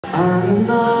I'm in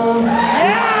love.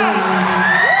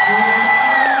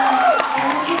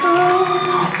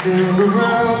 You're still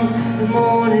around the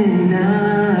morning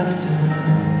after.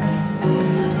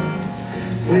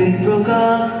 We broke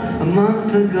up a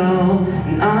month ago,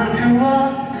 and I grew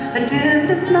up. I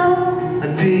didn't know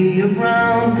I'd be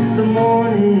around the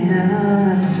morning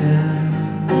after.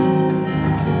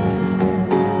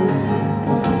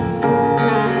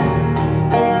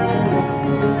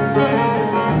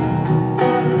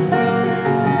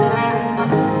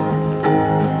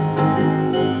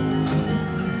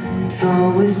 It's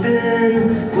always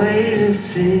been wait and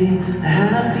see, a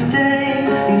happy day,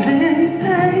 and then you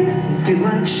pay and feel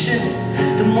like shit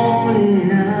the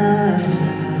morning after.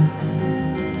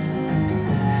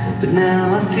 But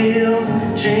now I feel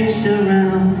changed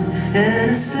around, and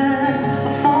instead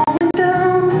of falling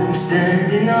down, I'm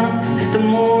standing up the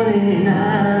morning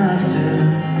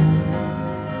after.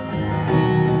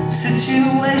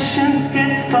 Situations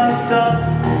get fucked up,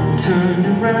 turned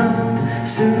around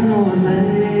sooner or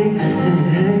later.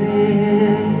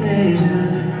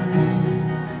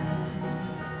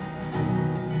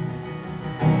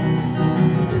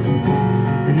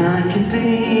 And I could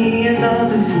be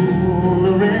another fool,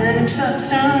 or an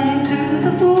exception to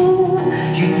the rule.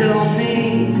 You tell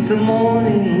me the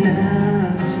morning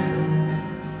after.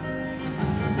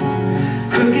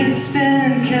 Crooked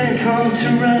spin can't come to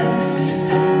rest.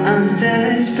 I'm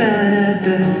Debbie's bad at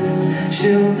best.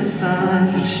 She'll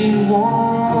decide what she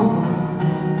wants.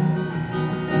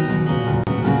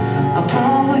 I'll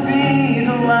probably be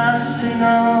the last to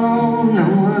know. No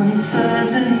one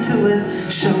says into it,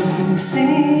 shows me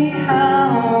see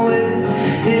how